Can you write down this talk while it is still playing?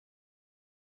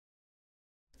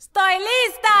¡Estoy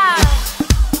lista!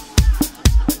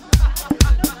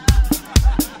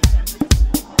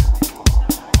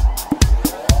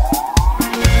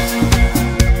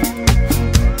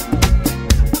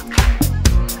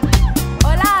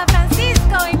 Hola,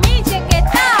 Francisco y Miche, ¿qué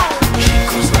tal?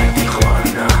 Chicos like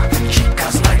Tijuana,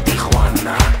 chicas like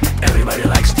Tijuana. Everybody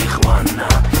likes Tijuana.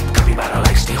 Capybara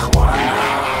likes Tijuana.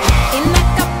 In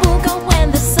Acapulco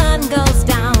when the sun goes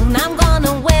down, I'm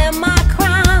gonna wear my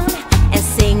crown and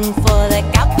sing for the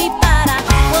capybara.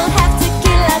 We'll have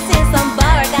tequila in some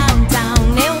bar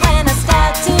downtown, and when I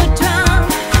start to drown,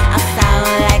 I'll sound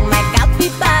like my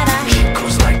capybara.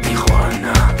 Chicos like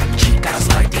Tijuana, chicas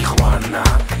like Tijuana.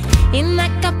 In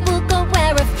Acapulco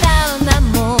where I found the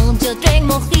moon, yo drink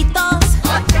mojitos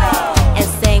and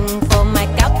sing for my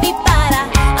capybara.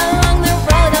 Along the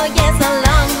road, oh yes,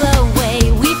 along the way,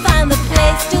 we find the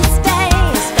place to stay,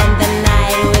 spend the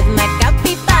night with my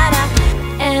capybara.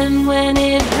 And when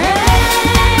it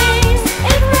rains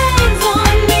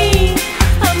on me.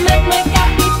 I met my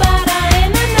capybara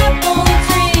in an apple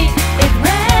tree. It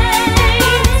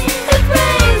rains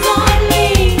on me.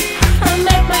 I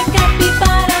met my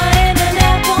capybara in an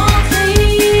apple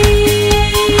tree.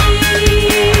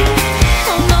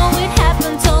 Oh no, it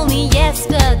happened only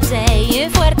yesterday in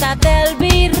Puerta del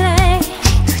Virrey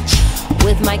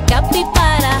with my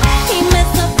capybara. He met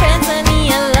some friends and he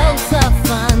had loads of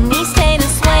fun. He stayed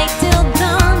and swayed till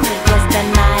dawn. It was the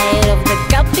night of the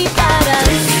capybara.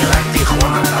 Treat me like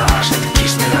Tijuana, and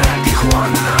kiss me like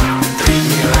Tijuana. Treat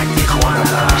me like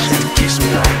Tijuana, and kiss me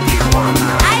like Tijuana.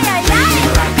 Ay, ay, Treat me ay.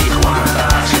 like Tijuana,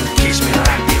 and kiss me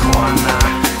like Tijuana.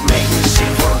 Make me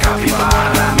sing for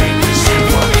Capybara, make me sing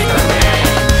for Tijuana.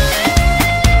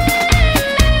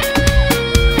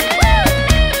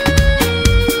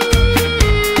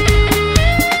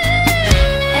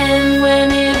 And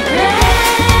when it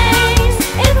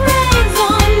rains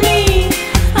on me.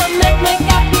 I met my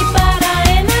capybara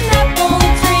in an apple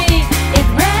tree. It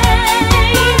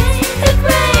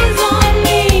rains on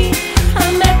me. I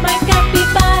met my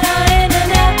capybara in an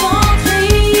apple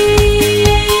tree.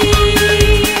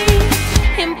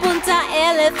 In Punta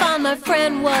El, found my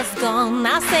friend was gone. I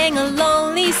sang a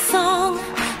lonely song,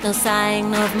 no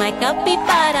sign of my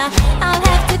capybara. I'll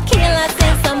have tequila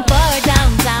in some bar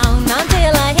downtown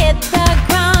until I hit the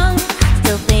ground.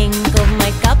 Still think of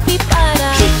my capybara.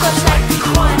 Chicos like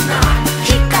Tijuana,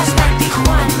 chicas like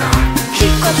Tijuana.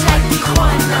 Chicos like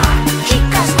Tijuana,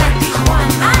 chicas like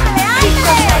Tijuana.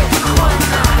 Chicos like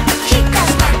Tijuana,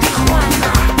 chicas like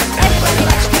Tijuana. Everybody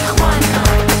likes Tijuana,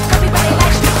 everybody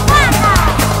likes Tijuana.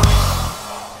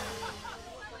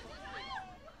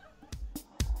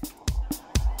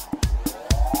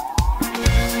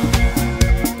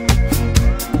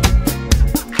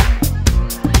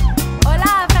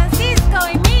 Hola, Francisco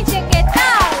y Miche, ¿qué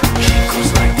tal?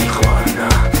 Chicos like Tijuana,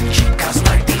 chicas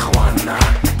like Tijuana.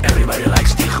 Everybody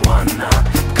likes Tijuana,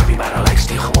 Capybara likes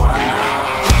Tijuana.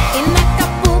 In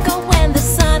Acapulco when the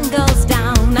sun goes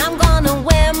down, I'm gonna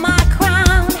wear my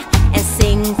crown and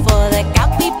sing for the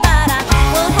capybara.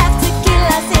 We'll have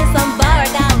tequila in some bar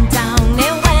downtown,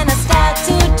 and when I start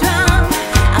to drown,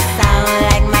 I'll sound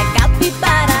like my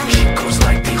capybara. Chicos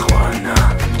like Tijuana,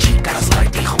 chicas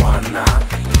like Tijuana.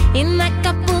 In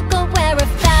Acapulco where I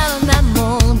found the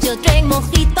moon, yo drink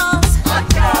mojitos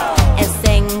and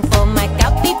sing for my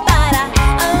capybara.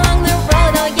 Along the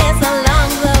road, oh yes, along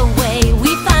the way, we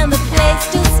find the place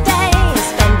to stay,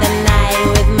 spend the night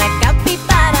with my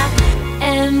capybara.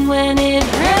 And when it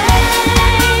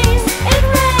rains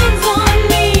on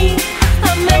me. I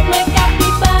met my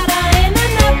capybara in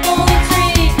an apple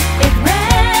tree. It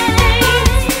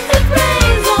rains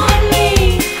on me.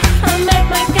 I met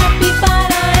my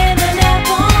capybara in an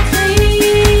apple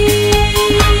tree.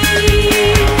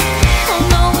 Oh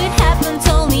no, it happened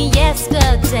only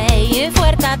yesterday in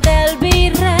Puerta del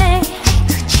Virrey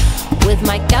with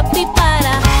my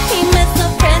capybara. He met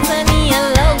some friends and he had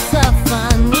loads of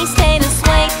fun. He stayed and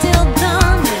swayed till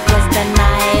dawn. It was the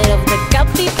night of the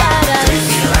capybara. Treat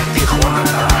me like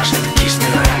Tijuana, and kiss me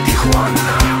like Tijuana.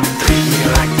 Treat me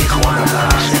like Tijuana,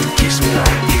 and kiss me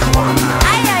like Tijuana.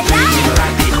 Ay, ay, Treat me ay.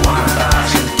 like Tijuana,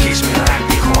 and kiss me like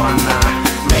Tijuana.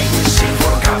 Make me sing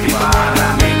for Capybara,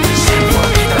 make me sing for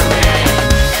Tijuana.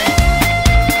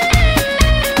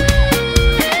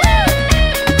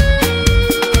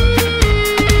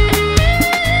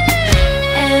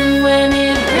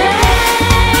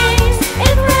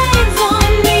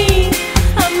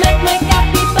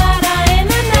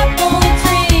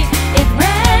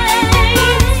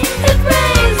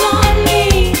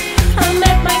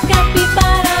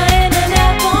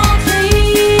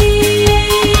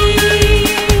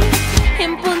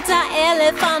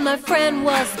 my friend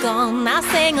was gone, I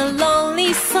sang a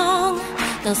lonely song.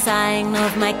 No sign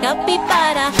of my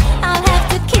capybara. I'll have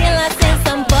to kill her since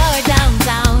I'm bored down